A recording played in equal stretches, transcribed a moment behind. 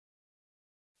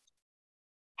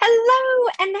Hello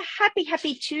and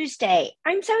happy Tuesday.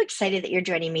 I'm so excited that you're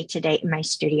joining me today in my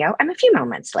studio. I'm a few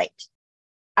moments late.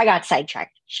 I got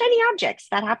sidetracked. Shiny objects,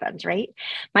 that happens, right?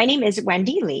 My name is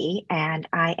Wendy Lee, and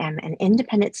I am an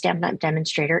independent Stampin' Up!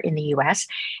 Demonstrator in the US.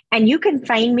 And you can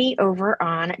find me over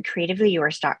on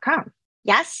CreativeLeeYours.com.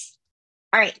 Yes?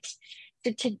 All right.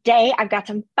 So today I've got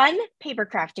some fun paper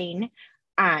crafting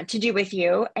to do with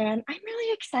you, and I'm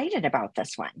really excited about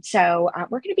this one. So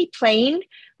we're going to be playing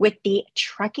with the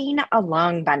Trucking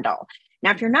Along bundle.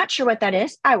 Now, if you're not sure what that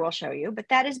is, I will show you, but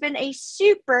that has been a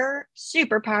super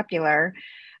popular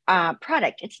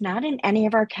product. It's not in any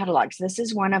of our catalogs. This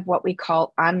is one of what we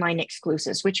call online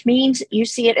exclusives, which means you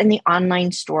see it in the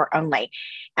online store only.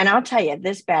 And I'll tell you,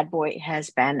 this bad boy has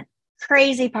been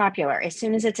crazy popular. As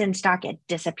soon as it's in stock, it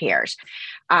disappears.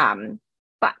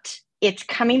 But it's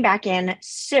coming back in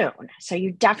soon. So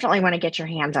you definitely want to get your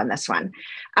hands on this one.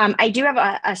 I do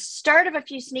have a start of a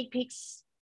few sneak peeks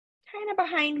kind of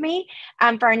behind me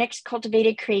for our next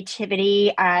Cultivated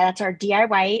Creativity. That's our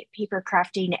DIY paper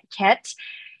crafting kit.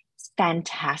 It's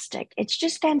fantastic. It's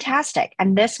just fantastic.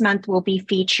 And this month we'll be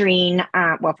featuring,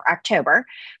 well, for October,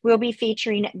 we'll be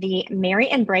featuring the Merry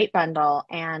and Bright bundle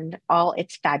and all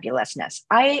its fabulousness.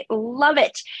 I love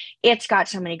it. It's got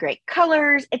so many great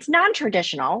colors. It's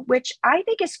non-traditional, which I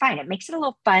think is fine. It makes it a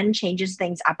little fun, changes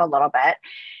things up a little bit.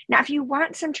 Now, if you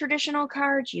want some traditional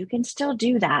cards, you can still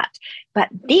do that. But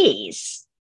these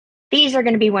are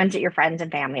going to be ones that your friends and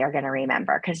family are going to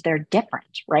remember because they're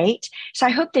different, right? So I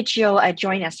hope that you'll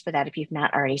join us for that if you've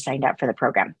not already signed up for the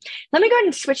program. Let me go ahead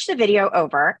and switch the video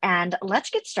over and let's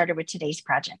get started with today's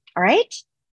project, all right?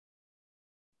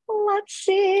 Let's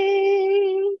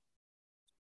see.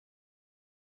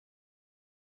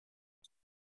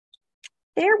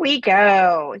 There we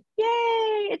go. Yay,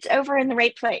 it's over in the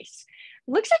right place.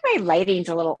 Looks like my lighting's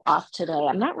a little off today.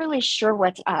 I'm not really sure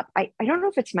what's up. I don't know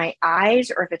if it's my eyes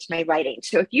or if it's my lighting.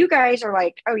 So if you guys are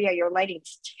like, oh yeah, your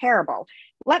lighting's terrible,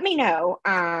 let me know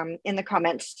in the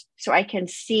comments so I can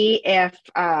see if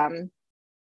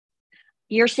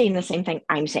you're seeing the same thing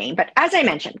I'm saying. But as I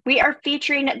mentioned, we are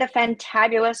featuring the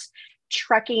fantabulous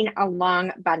Trucking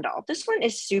Along bundle. This one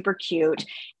is super cute.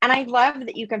 And I love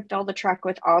that you can fill the truck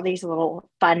with all these little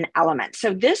fun elements.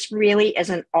 So this really is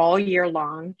an all year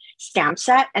long stamp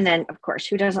set. And then of course,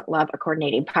 who doesn't love a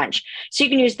coordinating punch? So you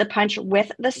can use the punch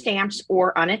with the stamps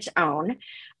or on its own.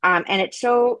 And it's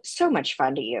so much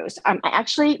fun to use. I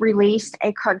actually released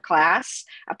a card class,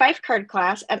 a 5-card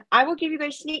class, and I will give you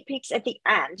guys sneak peeks at the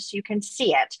end so you can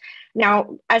see it.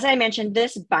 Now, as I mentioned,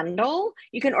 this bundle,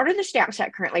 you can order the stamp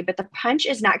set currently, but the punch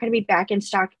is not going to be back in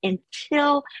stock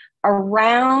until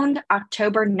around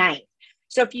October 9th.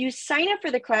 So if you sign up for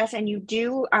the class and you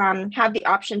do have the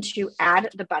option to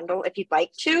add the bundle if you'd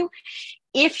like to,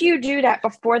 if you do that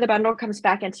before the bundle comes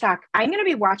back in stock, I'm going to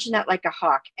be watching that like a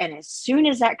hawk. And as soon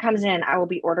as that comes in, I will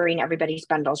be ordering everybody's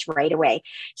bundles right away.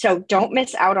 So don't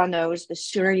miss out on those. The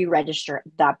sooner you register,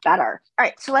 the better. All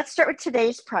right, so let's start with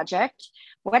today's project.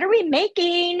 What are we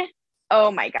making?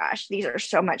 Oh my gosh, these are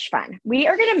so much fun. We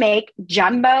are going to make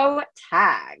jumbo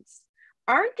tags.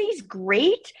 Aren't these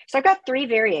great? So I've got 3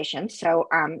 variations. So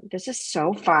this is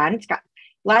so fun. It's got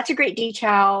lots of great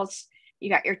details. You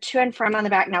got your to and from on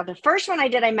the back. Now, the first one I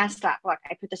did, I messed up. Look,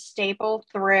 I put the staple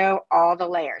through all the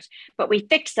layers, but we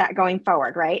fixed that going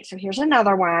forward, right? So here's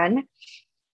another one.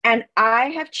 And I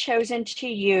have chosen to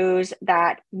use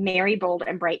that Merry, Bold,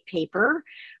 and Bright paper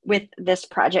with this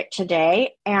project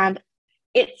today. And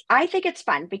I think it's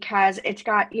fun because it's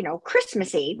got, you know,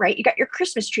 Christmassy, right? You got your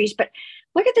Christmas trees, but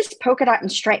look at this polka dot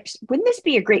and stripes. Wouldn't this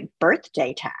be a great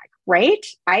birthday tag, right?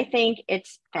 I think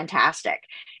it's fantastic.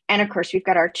 And of course, we've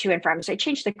got our to and from. So I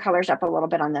changed the colors up a little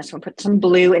bit on this one, put some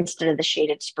blue instead of the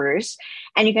shaded spruce.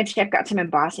 And you can see I've got some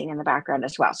embossing in the background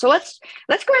as well. So let's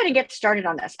go ahead and get started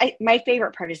on this. My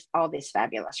favorite part is all this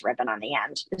fabulous ribbon on the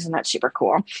end. Isn't that super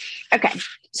cool? Okay,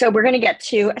 so we're going to get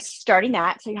to starting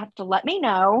that. So you have to let me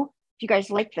know if you guys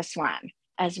like this one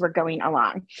as we're going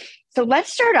along. So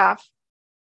let's start off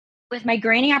with my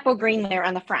Granny Apple Green layer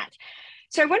on the front.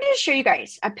 So I wanted to show you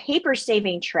guys a paper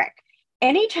saving trick.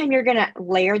 Anytime you're going to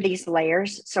layer these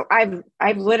layers, so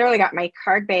I've literally got my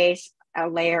card base, a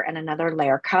layer, and another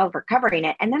layer covering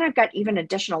it, and then I've got even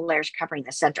additional layers covering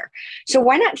the center. So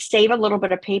why not save a little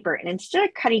bit of paper, and instead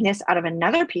of cutting this out of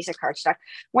another piece of cardstock,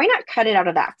 why not cut it out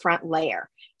of that front layer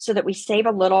so that we save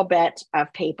a little bit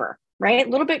of paper, right? A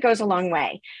little bit goes a long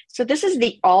way. So this is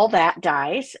the All That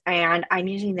dies, and I'm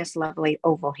using this lovely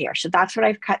oval here. So that's what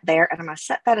I've cut there, and I'm going to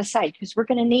set that aside because we're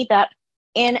going to need that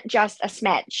in just a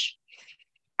smidge.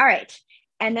 All right,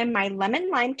 and then my lemon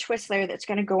lime twist layer that's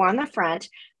going to go on the front.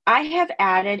 I have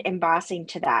added embossing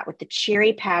to that with the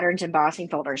cherry patterns embossing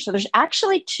folders. So there's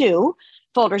actually 2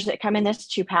 folders that come in this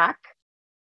 2-pack,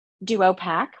 duo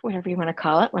pack, whatever you want to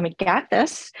call it. Let me get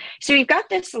this. So you've got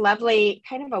this lovely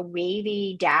kind of a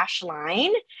wavy dash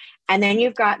line, and then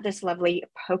you've got this lovely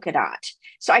polka dot.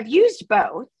 So I've used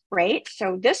both, right?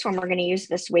 So this one, we're going to use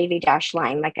this wavy dash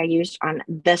line like I used on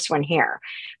this one here.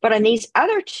 But on these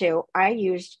other 2, I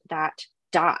used that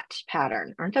dot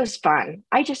pattern. Aren't those fun?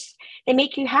 They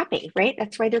make you happy, right?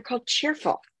 That's why they're called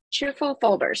cheerful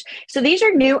folders. So these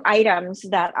are new items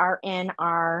that are in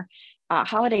our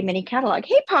holiday mini catalog.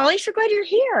 Hey, Polly, so glad you're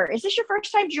here. Is this your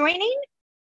first time joining?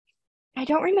 I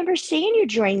don't remember seeing you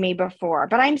join me before,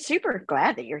 but I'm super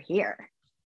glad that you're here.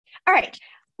 All right,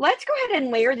 let's go ahead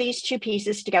and layer these 2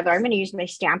 pieces together. I'm going to use my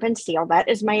Stampin' Seal. That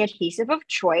is my adhesive of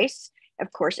choice.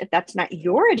 Of course, if that's not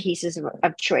your adhesive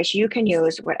of choice, you can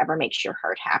use whatever makes your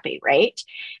heart happy, right?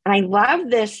 And I love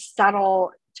this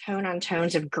subtle tone on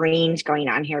tones of greens going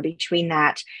on here between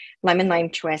that lemon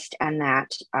lime twist and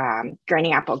that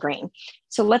granny apple green.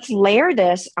 So let's layer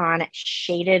this on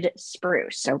shaded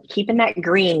spruce. So keeping that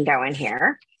green going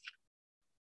here.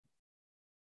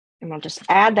 And we'll just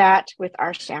add that with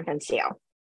our Stampin' Seal.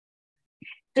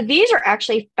 So these are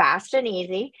actually fast and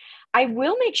easy. I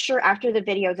will make sure after the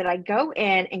video that I go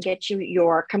in and get you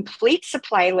your complete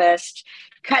supply list,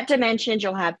 cut dimensions.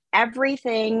 You'll have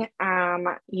everything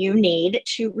you need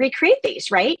to recreate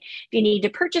these, right? If you need to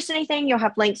purchase anything, you'll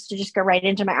have links to just go right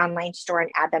into my online store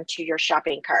and add them to your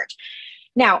shopping cart.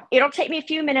 Now, it'll take me a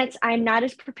few minutes. I'm not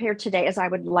as prepared today as I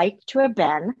would like to have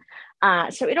been.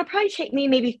 So it'll probably take me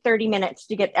maybe 30 minutes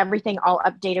to get everything all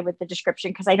updated with the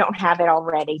description because I don't have it all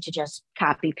ready to just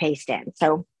copy paste in.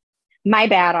 So my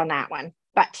bad on that one,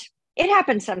 but it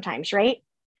happens sometimes, right?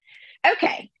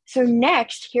 Okay, so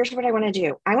next, here's what I want to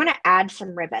do. I want to add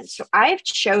some ribbons. So I've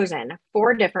chosen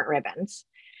 4 different ribbons.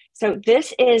 So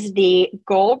this is the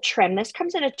gold trim. This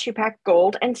comes in a 2-pack,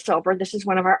 gold and silver. This is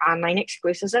one of our online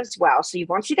exclusives as well. So you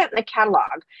won't see that in the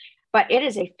catalog, but it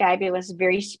is a fabulous,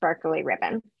 very sparkly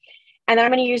ribbon. And then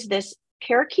I'm going to use this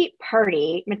Parakeet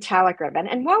Party metallic ribbon.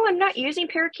 And while I'm not using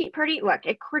Parakeet Party, look,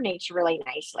 it coordinates really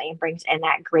nicely and brings in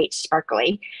that great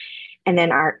sparkly. And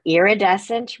then our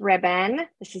iridescent ribbon.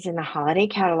 This is in the holiday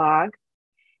catalog.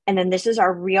 And then this is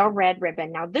our real red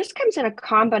ribbon. Now this comes in a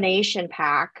combination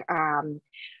pack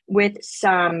with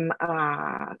some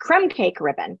crumb cake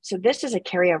ribbon. So this is a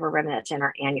carryover ribbon that's in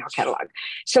our annual catalog.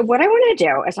 So what I want to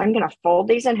do is I'm going to fold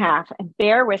these in half, and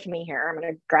bear with me here. I'm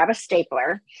going to grab a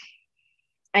stapler.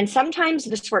 And sometimes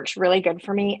this works really good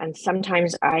for me, and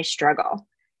sometimes I struggle.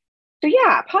 So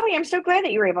yeah, Polly, I'm so glad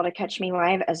that you were able to catch me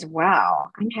live as well.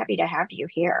 I'm happy to have you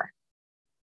here.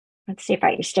 Let's see if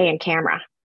I can stay in camera.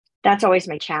 That's always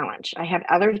my challenge. I have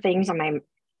other things on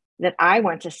that I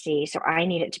want to see, so I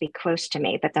need it to be close to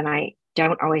me, but then I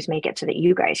don't always make it so that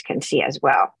you guys can see as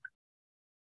well.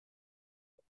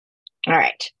 All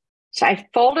right. So I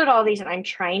folded all these and I'm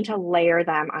trying to layer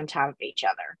them on top of each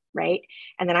other, right?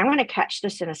 And then I want to catch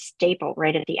this in a staple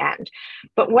right at the end.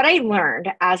 But what I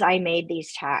learned as I made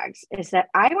these tags is that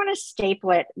I want to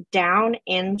staple it down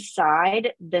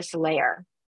inside this layer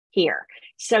here,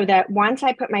 so that once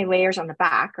I put my layers on the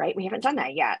back, right? We haven't done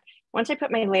that yet. Once I put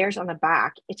my layers on the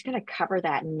back, it's going to cover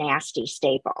that nasty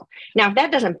staple. Now, if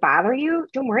that doesn't bother you,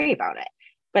 don't worry about it.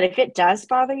 But if it does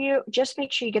bother you, just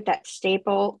make sure you get that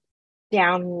staple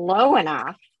down low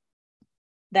enough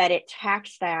that it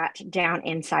tacks that down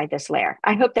inside this layer.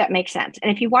 I hope that makes sense. And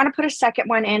if you want to put a second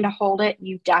one in to hold it,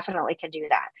 you definitely can do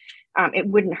that. It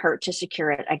wouldn't hurt to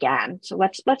secure it again. So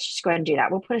let's just go ahead and do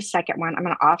that. We'll put a second one. I'm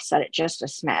going to offset it just a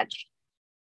smidge.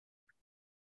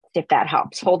 See if that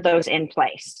helps. Hold those in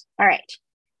place. All right.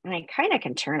 And I kind of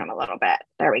can turn them a little bit.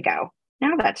 There we go.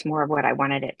 Now that's more of what I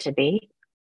wanted it to be.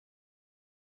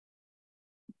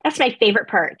 That's my favorite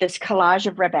part, this collage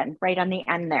of ribbon right on the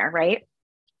end there, right?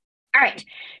 All right,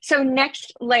 so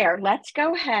next layer, let's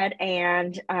go ahead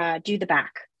and do the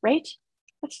back, right?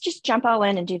 Let's just jump all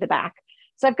in and do the back.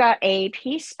 So I've got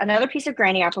another piece of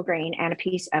granny apple green and a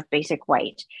piece of basic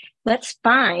white. Let's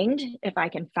find, if I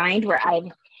can find where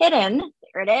I've hidden,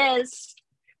 there it is,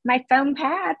 my foam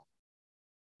pad.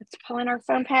 Let's pull in our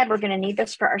foam pad. We're gonna need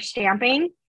this for our stamping.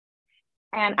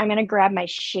 And I'm gonna grab my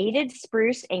shaded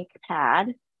spruce ink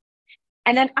pad.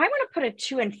 And then I want to put a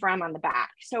to and from on the back.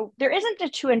 So there isn't a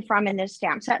to and from in this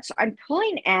stamp set. So I'm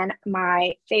pulling in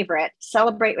my favorite,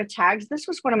 Celebrate with Tags. This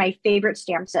was one of my favorite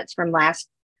stamp sets from last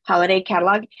holiday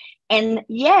catalog. And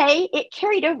yay, it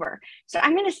carried over. So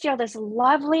I'm going to steal this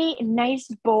lovely, nice,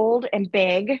 bold, and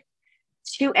big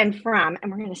to and from,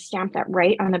 and we're going to stamp that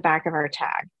right on the back of our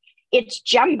tag. It's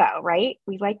jumbo, right?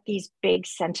 We like these big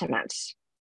sentiments.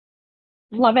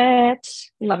 Love it.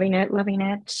 Loving it. Loving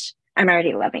it. I'm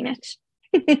already loving it.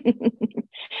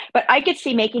 But I could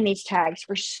see making these tags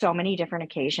for so many different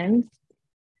occasions.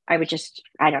 I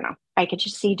don't know. I could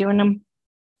just see doing them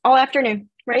all afternoon,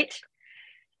 right?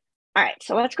 All right,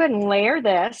 so let's go ahead and layer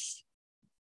this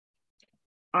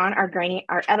on our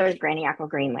other granny apple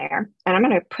green layer. And I'm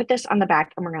going to put this on the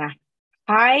back and we're going to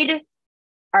hide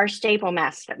our staple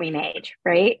mess that we made,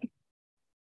 right?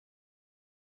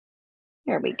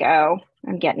 There we go.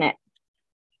 I'm getting it.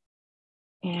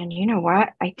 And you know what?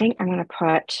 I think I'm going to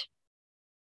put,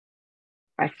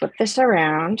 I flip this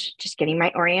around, just getting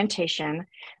my orientation.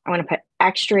 I want to put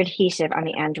extra adhesive on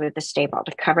the end with the staple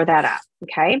to cover that up,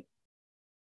 okay?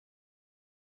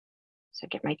 So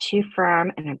get my two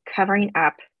from, and I'm covering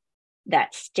up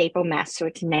that staple mess so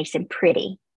it's nice and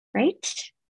pretty, right?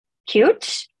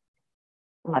 Cute.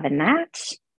 Loving that.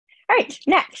 All right,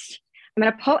 next, I'm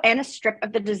going to pull in a strip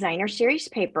of the designer series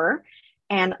paper,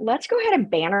 and let's go ahead and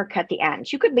banner cut the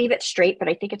ends. You could leave it straight, but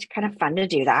I think it's kind of fun to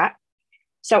do that.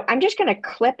 So I'm just going to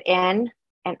clip in,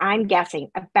 and I'm guessing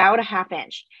about a 1/2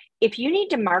 inch. If you need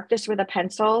to mark this with a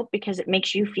pencil because it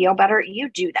makes you feel better, you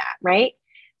do that, right?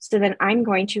 So then I'm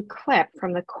going to clip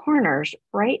from the corners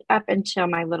right up until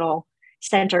my little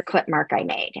center clip mark I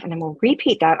made. And then we'll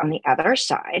repeat that on the other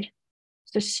side.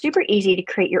 So super easy to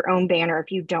create your own banner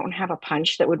if you don't have a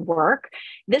punch that would work.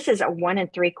 This is a 1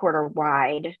 3/4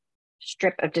 wide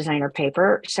strip of designer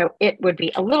paper. So it would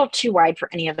be a little too wide for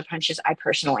any of the punches I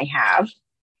personally have.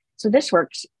 So this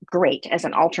works great as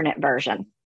an alternate version.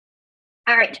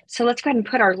 All right, so let's go ahead and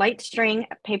put our light string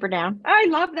paper down. I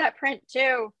love that print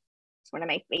too. It's one of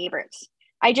my favorites.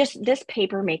 This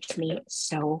paper makes me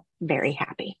so very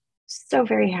happy. So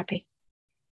very happy.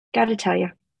 Got to tell you.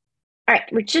 All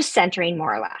right, we're just centering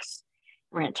more or less.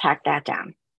 We're going to tack that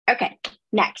down. Okay,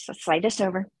 next, let's slide this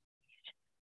over.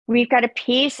 We've got a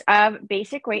piece of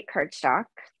basic weight cardstock.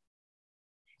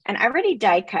 And I already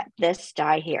die cut this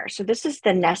die here. So this is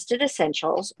the Nested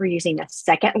Essentials. We're using the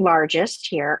second largest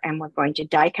here, and we're going to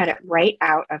die cut it right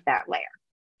out of that layer,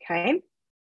 okay?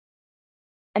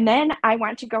 And then I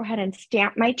want to go ahead and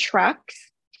stamp my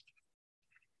trucks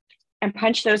and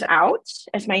punch those out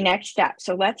as my next step.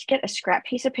 So let's get a scrap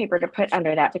piece of paper to put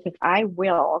under that because I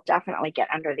will definitely get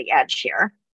under the edge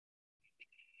here.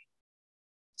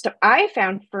 So I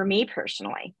found, for me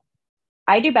personally,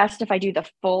 I do best if I do the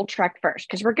full truck first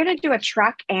because we're going to do a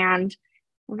truck and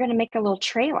we're going to make a little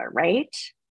trailer, right?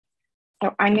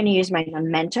 So I'm going to use my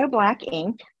Memento black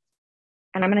ink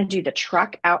and I'm going to do the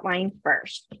truck outline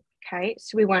first. Okay,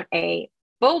 so we want a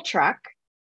full truck.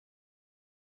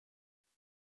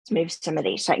 Let's move some of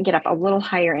these so I can get up a little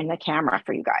higher in the camera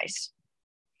for you guys.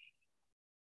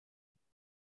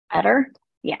 Better?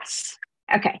 Yes.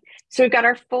 Okay, so we've got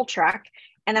our full truck.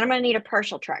 And then I'm going to need a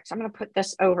partial truck. So I'm going to put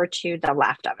this over to the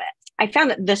left of it. I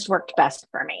found that this worked best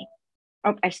for me.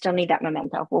 Oh, I still need that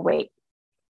Memento. We'll wait.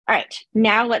 All right,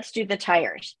 now let's do the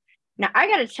tires. Now I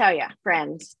got to tell you,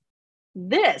 friends,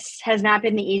 this has not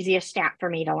been the easiest stamp for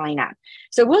me to line up.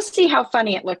 So we'll see how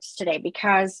funny it looks today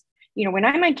because, you know, when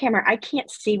I'm on camera, I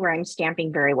can't see where I'm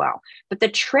stamping very well. But the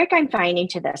trick I'm finding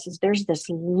to this is there's this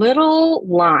little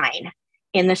line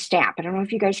in the stamp. I don't know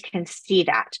if you guys can see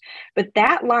that, but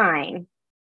that line,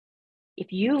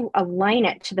 if you align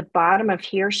it to the bottom of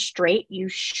here straight, you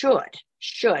should.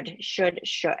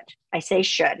 I say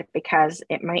should because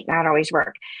it might not always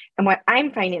work. And what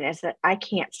I'm finding is that I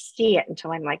can't see it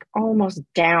until I'm like almost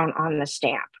down on the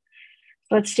stamp.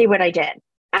 Let's see what I did.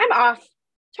 I'm off,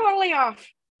 totally off.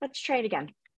 Let's try it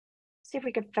again. See if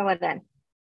we can fill it in.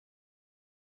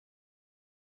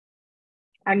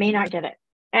 I may not get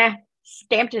it.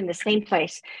 Stamped in the same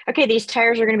place. Okay, these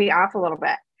tires are going to be off a little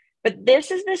bit. But this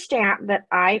is the stamp that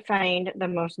I find the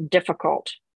most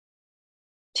difficult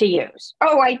to use.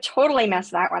 Oh, I totally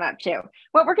messed that one up too.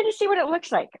 Well, we're going to see what it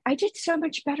looks like. I did so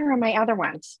much better on my other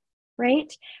ones,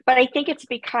 right? But I think it's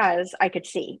because I could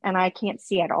see, and I can't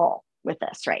see at all with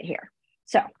this right here.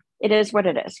 So it is what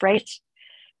it is, right?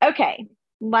 Okay,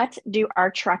 let's do our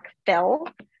truck fill.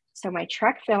 So my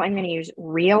truck fill, I'm going to use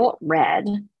Real Red,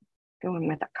 going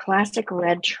with a classic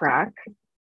red truck.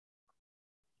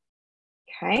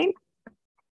 Okay.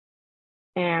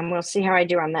 And we'll see how I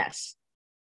do on this.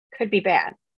 Could be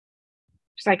bad.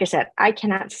 Just like I said, I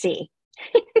cannot see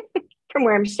from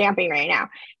where I'm stamping right now.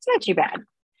 It's not too bad.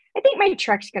 I think my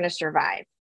truck's going to survive.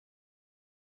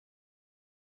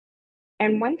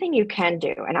 And one thing you can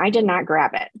do, and I did not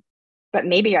grab it, but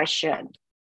maybe I should,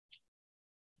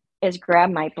 is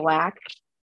grab my black,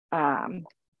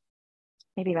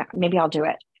 maybe I'll do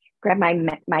it. Grab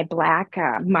my black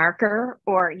marker,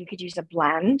 or you could use a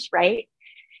blend, right?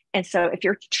 And so if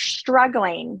you're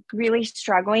really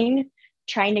struggling,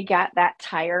 trying to get that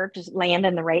tire to land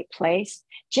in the right place,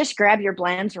 just grab your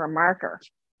blends or a marker,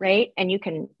 right? And you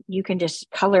can just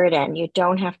color it in. You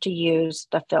don't have to use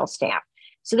the fill stamp.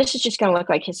 So this is just going to look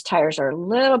like his tires are a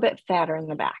little bit fatter in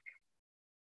the back.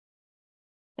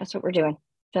 That's what we're doing,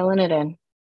 filling it in.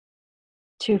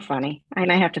 Too funny. I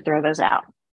might have to throw those out.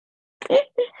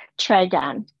 Try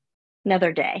again,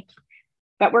 another day.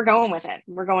 But we're going with it.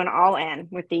 We're going all in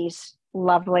with these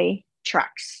lovely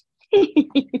trucks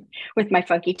with my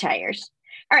funky tires.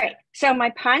 All right, so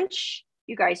my punch,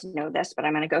 you guys know this, but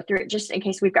I'm going to go through it just in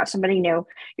case we've got somebody new.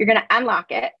 You're going to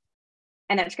unlock it,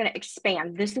 and it's going to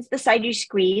expand. This is the side you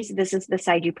squeeze. This is the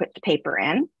side you put the paper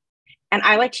in. And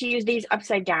I like to use these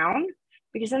upside down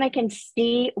because then I can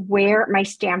see where my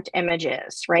stamped image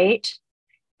is, right?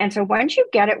 And so once you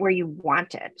get it where you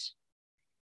want it,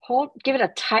 give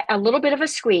it a little bit of a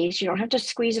squeeze. You don't have to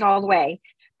squeeze it all the way,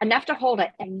 enough to hold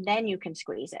it, and then you can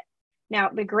squeeze it. Now,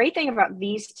 the great thing about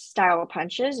these style of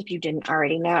punches, if you didn't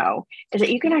already know, is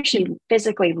that you can actually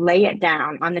physically lay it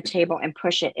down on the table and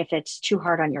push it if it's too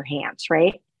hard on your hands,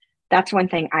 right? That's one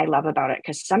thing I love about it,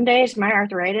 because some days my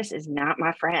arthritis is not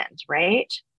my friend,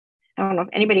 right? I don't know if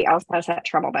anybody else has that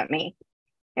trouble but me.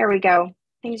 There we go.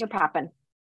 Things are popping.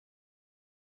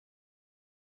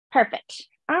 Perfect.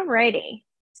 All righty.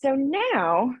 So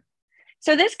now,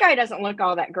 this guy doesn't look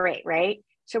all that great, right?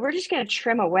 So we're just going to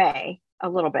trim away a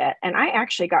little bit. And I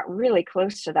actually got really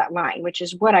close to that line, which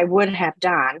is what I would have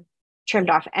done,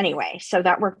 trimmed off anyway. So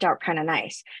that worked out kind of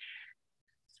nice,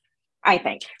 I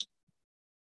think.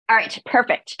 All right,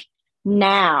 perfect.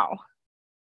 Now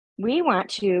we want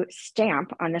to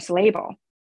stamp on this label.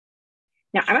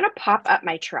 Now I'm going to pop up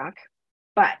my truck,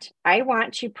 but I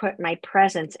want to put my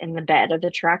presents in the bed of the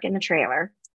truck in the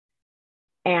trailer,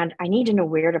 and I need to know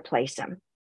where to place them.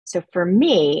 So for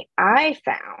me, I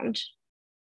found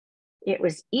it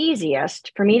was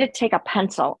easiest for me to take a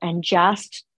pencil and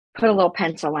just put a little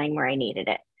pencil line where I needed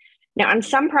it. Now, on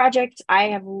some projects, I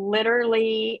have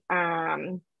literally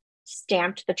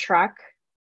stamped the truck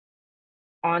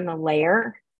on the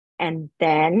layer and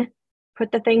then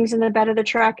put the things in the bed of the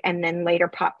truck and then later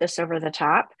pop this over the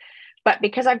top. But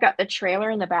because I've got the trailer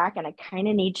in the back and I kind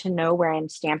of need to know where I'm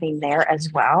stamping there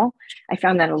as well, I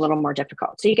found that a little more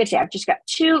difficult. So you can see I've just got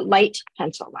two light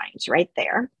pencil lines right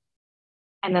there.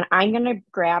 And then I'm going to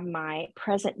grab my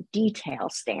present detail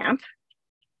stamp,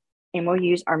 and we'll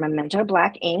use our Memento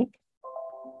black ink.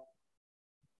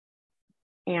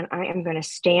 And I am going to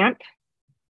stamp.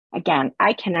 Again,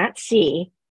 I cannot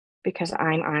see because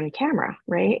I'm on camera,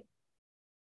 right?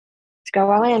 Let's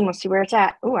go all in. We'll see where it's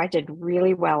at. Oh, I did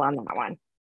really well on that one.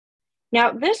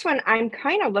 Now, this one, I'm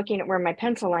kind of looking at where my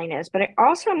pencil line is, but I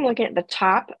also am looking at the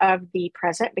top of the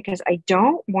present because I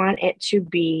don't want it to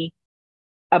be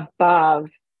above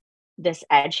this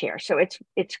edge here. So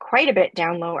it's quite a bit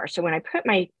down lower. So when I put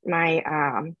my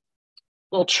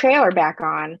little trailer back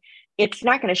on, it's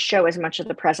not going to show as much of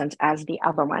the presents as the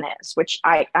other one is, which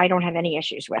I don't have any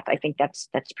issues with. I think that's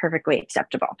perfectly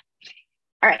acceptable.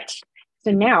 All right.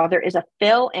 So now there is a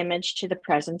fill image to the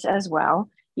presents as well.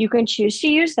 You can choose to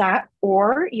use that,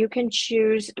 or you can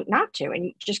choose not to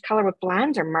and just color with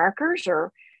blends or markers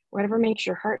or whatever makes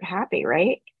your heart happy,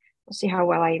 right? We'll see how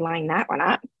well I line that one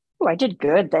up. Oh, I did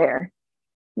good there.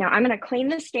 Now I'm going to clean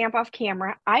the stamp off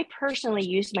camera. I personally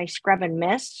use my scrub and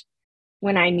mist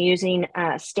when I'm using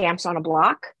stamps on a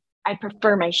block. I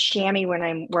prefer my chamois when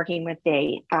I'm working with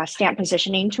a stamp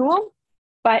positioning tool,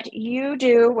 but you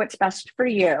do what's best for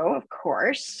you, of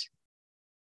course.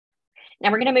 Now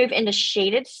we're going to move into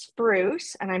shaded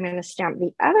spruce, and I'm going to stamp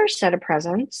the other set of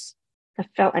presents. The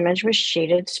fill image was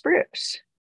shaded spruce.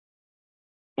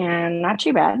 And not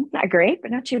too bad. Not great, but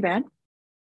not too bad.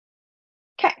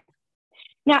 Okay.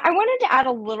 Now I wanted to add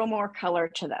a little more color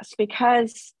to this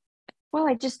because, well,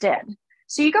 I just did.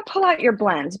 So you go pull out your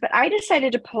blends, but I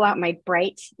decided to pull out my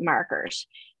bright markers,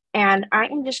 and I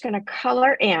am just going to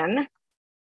color in.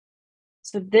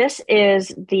 So this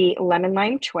is the lemon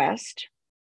lime twist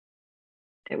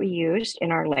that we used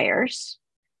in our layers.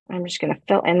 I'm just going to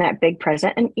fill in that big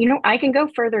present, and I can go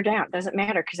further down. It doesn't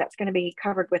matter because that's going to be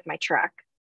covered with my truck.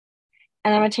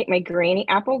 And I'm going to take my granny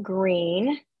apple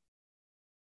green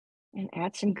and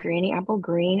add some granny apple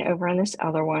green over on this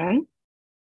other one,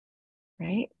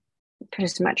 right? Put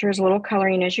as much or as little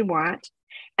coloring as you want.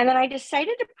 And then I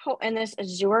decided to pull in this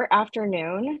azure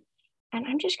afternoon, and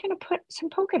I'm just going to put some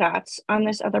polka dots on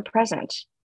this other present.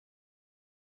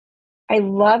 I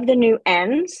love the new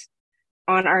ends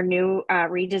on our new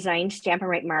redesigned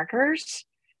Stamp-A-Rite markers.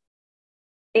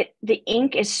 The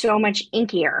ink is so much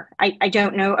inkier. I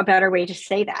don't know a better way to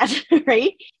say that,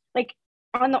 right? Like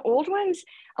on the old ones,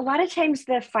 a lot of times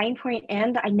the fine point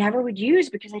end I never would use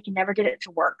because I can never get it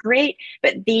to work great.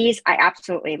 But these I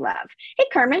absolutely love. Hey,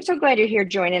 Carmen, so glad you're here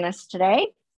joining us today.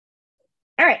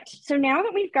 All right, so now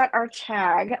that we've got our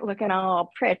tag looking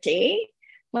all pretty,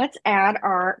 let's add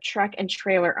our truck and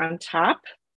trailer on top.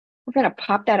 We're going to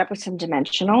pop that up with some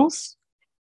dimensionals.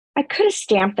 I could have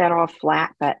stamped that all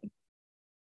flat, but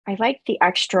I like the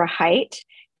extra height.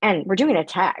 And we're doing a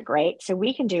tag, right? So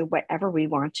we can do whatever we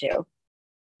want to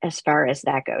as far as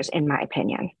that goes, in my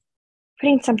opinion.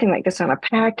 Putting something like this on a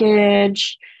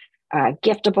package,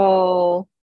 giftable,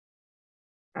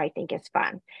 I think it's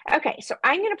fun. Okay, so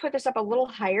I'm going to put this up a little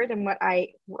higher than what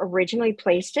I originally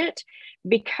placed it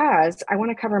because I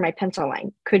want to cover my pencil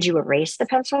line. Could you erase the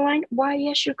pencil line? Why,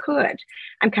 yes, you could.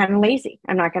 I'm kind of lazy.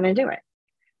 I'm not going to do it.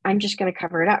 I'm just going to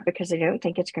cover it up because I don't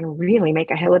think it's going to really make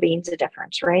a hill of beans a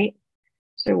difference, right?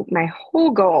 So my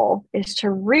whole goal is to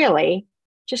really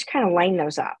just kind of line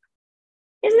those up.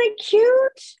 Isn't it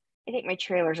cute? I think my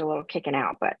trailer's a little kicking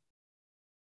out, but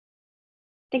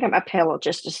I think I'm uphill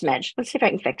just a smidge. Let's see if I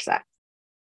can fix that.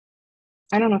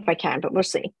 I don't know if I can, but we'll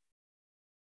see.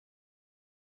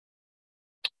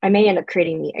 I may end up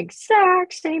creating the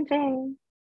exact same thing.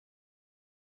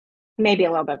 Maybe a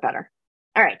little bit better.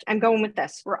 All right, I'm going with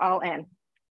this. We're all in.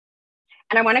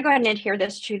 And I want to go ahead and adhere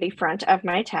this to the front of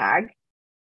my tag.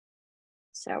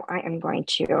 So I am going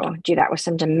to do that with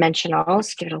some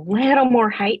dimensionals, give it a little more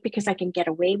height because I can get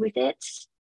away with it.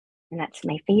 And that's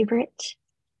my favorite.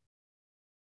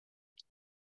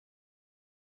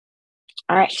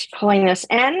 All right, pulling this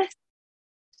in.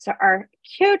 So our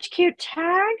cute, cute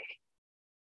tag,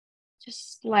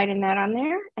 just sliding that on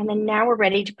there. And then now we're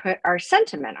ready to put our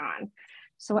sentiment on.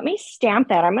 So let me stamp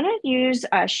that. I'm going to use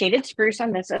shaded spruce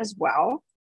on this as well.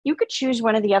 You could choose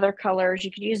one of the other colors.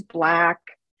 You could use black.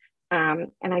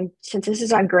 Since this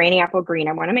is on Granny Apple Green,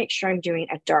 I want to make sure I'm doing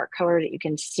a dark color that you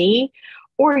can see,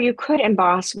 or you could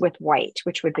emboss with white,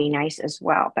 which would be nice as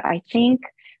well. But I think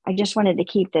I just wanted to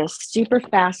keep this super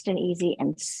fast and easy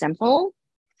and simple.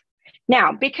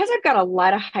 Now, because I've got a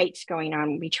lot of heights going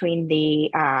on between the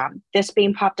this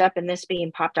being popped up and this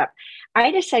being popped up,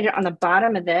 I decided on the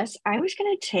bottom of this, I was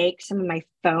going to take some of my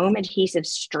foam adhesive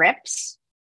strips.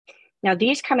 Now,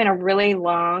 these come in a really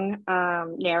long,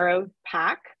 narrow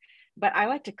pack, but I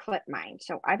like to clip mine.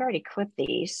 So I've already clipped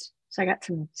these. So I got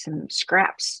some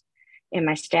scraps in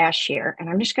my stash here, and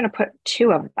I'm just going to put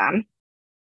 2 of them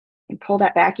and pull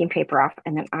that backing paper off.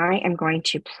 And then I am going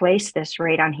to place this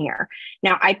right on here.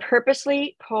 Now I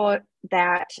purposely pull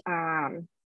that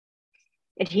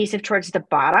adhesive towards the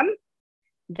bottom.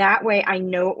 That way I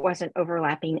know it wasn't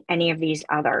overlapping any of these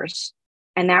others.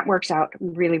 And that works out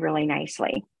really, really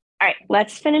nicely. All right,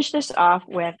 let's finish this off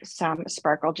with some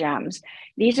sparkle gems.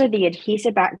 These are the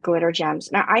adhesive back glitter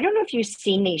gems. Now, I don't know if you've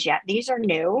seen these yet. These are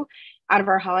new out of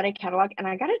our holiday catalog. And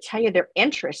I got to tell you, they're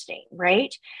interesting,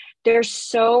 right? They're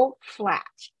so flat.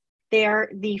 They're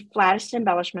the flattest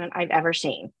embellishment I've ever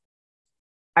seen.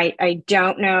 I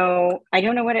don't know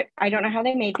how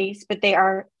they made these, but they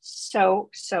are so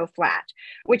flat,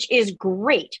 which is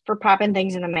great for popping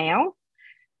things in the mail.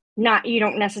 You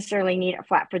don't necessarily need a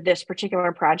flat for this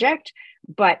particular project,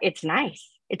 but it's nice.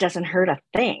 It doesn't hurt a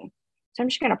thing. So I'm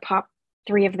just going to pop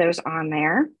 3 of those on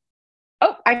there.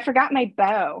 Oh, I forgot my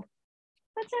bow.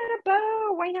 Let's add a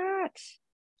bow. Why not?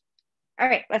 All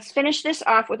right, let's finish this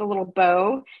off with a little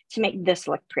bow to make this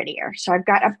look prettier. So I've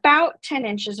got about 10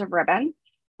 inches of ribbon.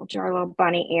 We'll do our little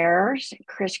bunny ears,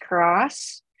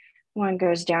 crisscross. One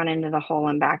goes down into the hole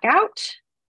and back out.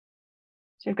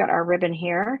 So we've got our ribbon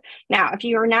here. Now, if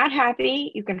you are not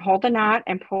happy, you can hold the knot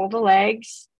and pull the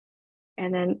legs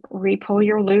and then re-pull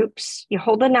your loops. You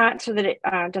hold the knot so that it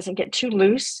doesn't get too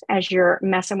loose as you're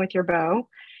messing with your bow.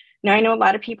 Now, I know a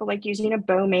lot of people like using a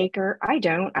bow maker. I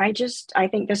don't. I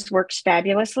think this works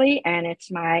fabulously, and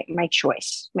it's my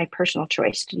choice, my personal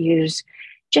choice to use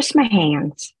just my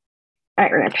hands. All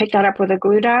right, we're going to pick that up with a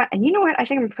glue dot. And you know what? I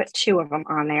think I'm going to put 2 of them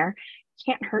on there.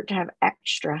 Can't hurt to have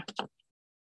extra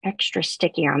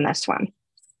sticky on this one.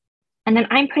 And then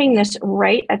I'm putting this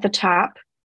right at the top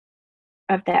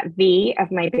of that V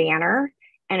of my banner,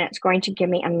 and it's going to give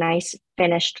me a nice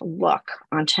finished look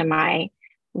onto my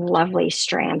lovely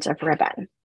strands of ribbon.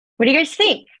 What do you guys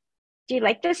think? Do you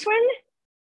like this one?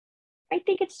 I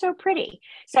think it's so pretty.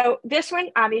 So this one,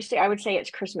 obviously, I would say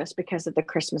it's Christmas because of the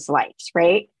Christmas lights,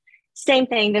 right? Same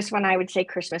thing, this one I would say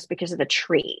Christmas because of the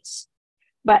trees.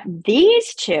 But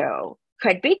these 2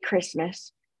 could be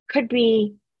Christmas, could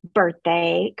be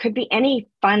birthday, could be any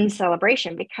fun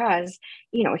celebration because,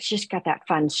 you know, it's just got that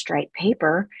fun striped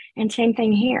paper. And same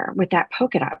thing here with that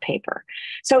polka dot paper.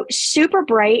 So super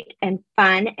bright and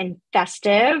fun and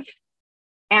festive.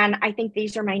 And I think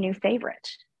these are my new favorite,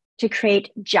 to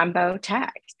create jumbo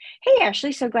tags. Hey,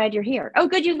 Ashley, so glad you're here. Oh,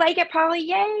 good, you like it, Polly?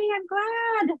 Yay, I'm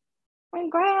glad. I'm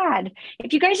glad.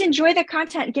 If you guys enjoy the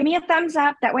content, give me a thumbs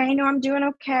up. That way I know I'm doing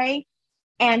okay.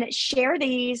 And share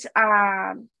these,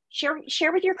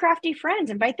 share with your crafty friends.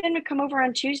 Invite them to come over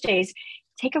on Tuesdays.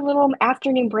 Take a little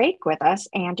afternoon break with us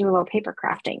and do a little paper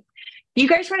crafting. Do you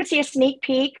guys want to see a sneak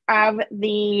peek of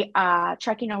the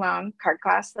Trekking Along card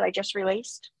class that I just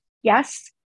released?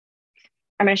 Yes?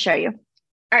 I'm going to show you.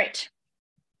 All right.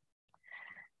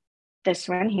 This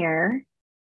one here,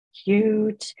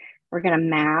 cute. We're going to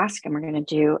mask and we're going to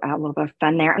do a little bit of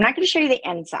fun there. I'm not going to show you the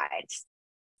insides.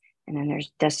 And then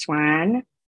there's this one.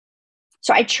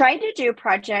 So I tried to do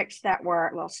projects that were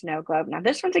a little snow globe. Now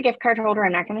this one's a gift card holder.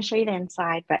 I'm not going to show you the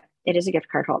inside, but it is a gift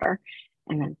card holder.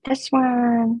 And then this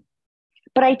one.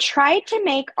 But I tried to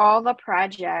make all the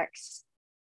projects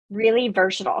really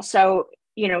versatile. So,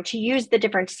 you know, to use the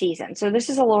different seasons. So this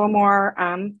is a little more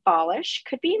fallish,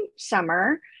 could be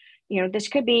summer. You know, this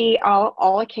could be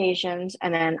all occasions.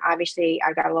 And then obviously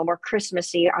I've got a little more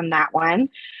Christmassy on that one.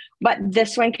 But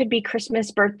this one could be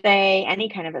Christmas, birthday, any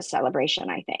kind of a celebration,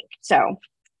 I think. So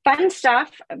fun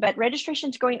stuff, but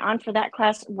registration's going on for that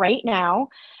class right now.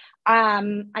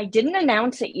 I didn't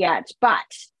announce it yet,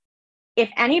 but if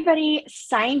anybody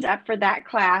signs up for that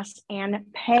class and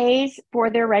pays for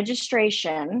their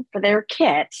registration for their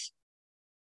kit,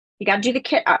 you got to do the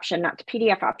kit option, not the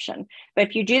PDF option. But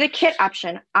if you do the kit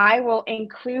option, I will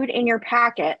include in your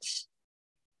packet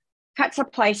cut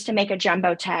supplies to make a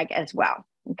jumbo tag as well.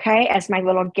 Okay, as my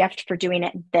little gift for doing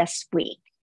it this week.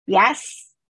 Yes,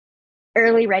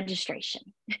 early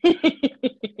registration.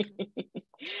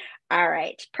 All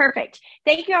right, perfect.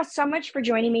 Thank you all so much for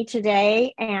joining me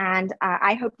today. And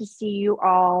I hope to see you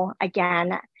all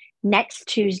again next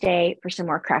Tuesday for some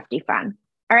more crafty fun.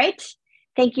 All right,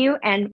 thank you. And